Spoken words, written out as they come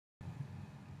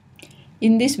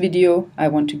In this video, I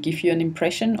want to give you an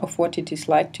impression of what it is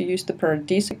like to use the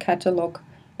PARADISEC catalog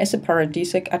as a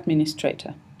PARADISEC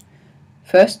administrator.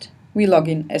 First, we log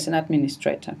in as an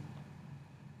administrator.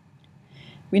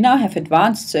 We now have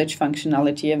advanced search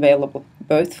functionality available,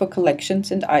 both for collections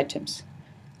and items.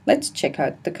 Let's check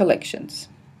out the collections.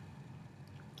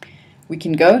 We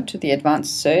can go to the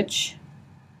advanced search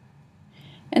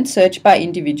and search by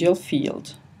individual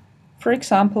field. For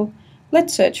example,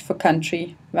 let's search for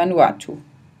country Vanuatu.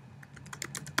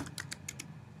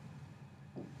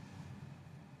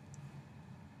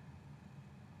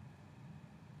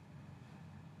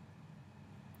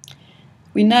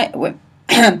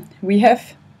 We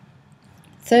have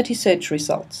 30 search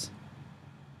results.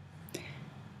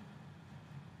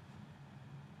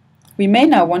 We may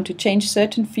now want to change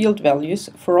certain field values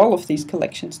for all of these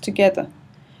collections together.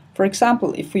 For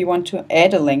example, if we want to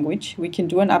add a language, we can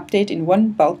do an update in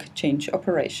one bulk change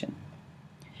operation.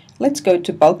 Let's go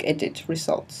to Bulk Edit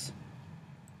Results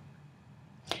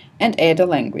and add a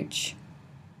language.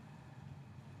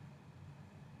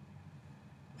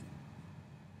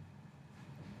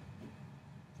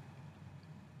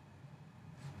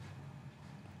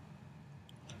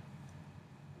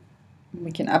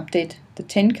 We can update the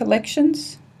 10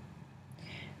 collections,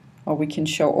 or we can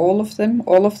show all of them,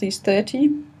 all of these 30,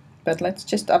 but let's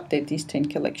just update these 10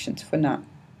 collections for now.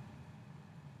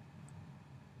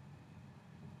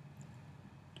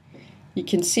 You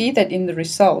can see that in the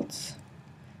results,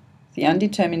 the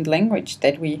undetermined language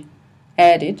that we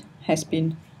added has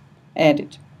been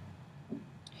added.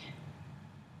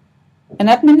 An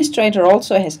administrator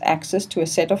also has access to a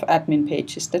set of admin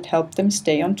pages that help them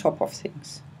stay on top of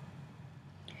things.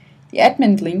 The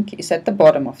admin link is at the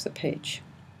bottom of the page.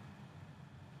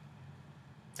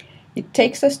 It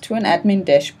takes us to an admin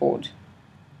dashboard.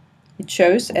 It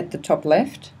shows at the top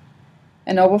left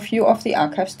an overview of the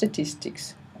archive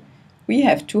statistics. We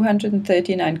have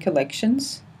 239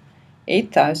 collections,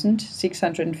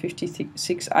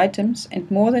 8,656 items, and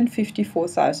more than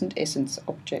 54,000 essence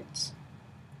objects.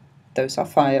 Those are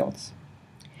files.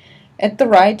 At the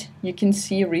right, you can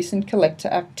see recent collector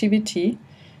activity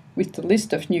with the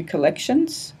list of new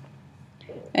collections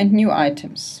and new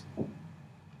items.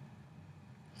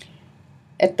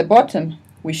 At the bottom,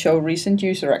 we show recent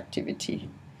user activity.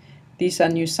 These are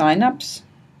new sign-ups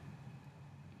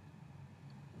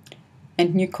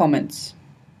and new comments.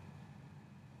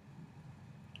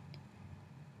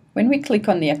 When we click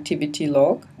on the activity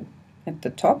log at the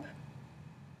top,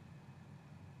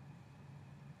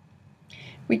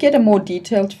 we get a more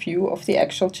detailed view of the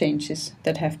actual changes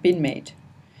that have been made.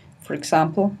 For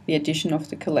example, the addition of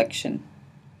the collection.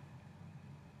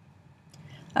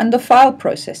 Under File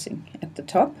Processing at the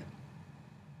top,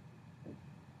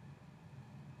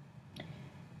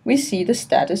 we see the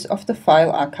status of the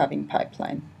file archiving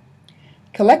pipeline.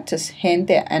 Collectors hand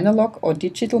their analog or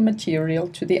digital material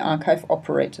to the archive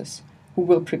operators, who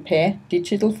will prepare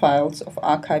digital files of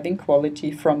archiving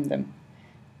quality from them.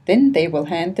 Then they will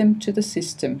hand them to the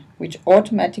system, which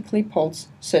automatically polls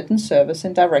certain servers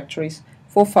and directories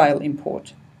for file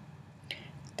import.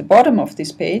 At the bottom of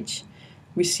this page,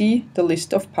 we see the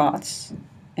list of paths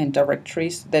and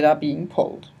directories that are being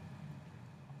polled.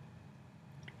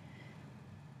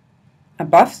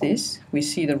 Above this, we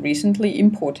see the recently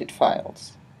imported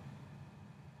files.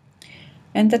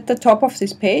 And at the top of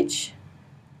this page,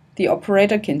 the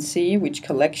operator can see which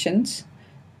collections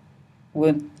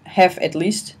will have at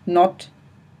least not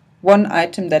one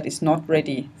item that is not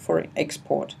ready for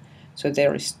export. So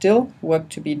there is still work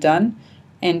to be done,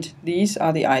 and these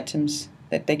are the items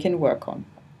that they can work on.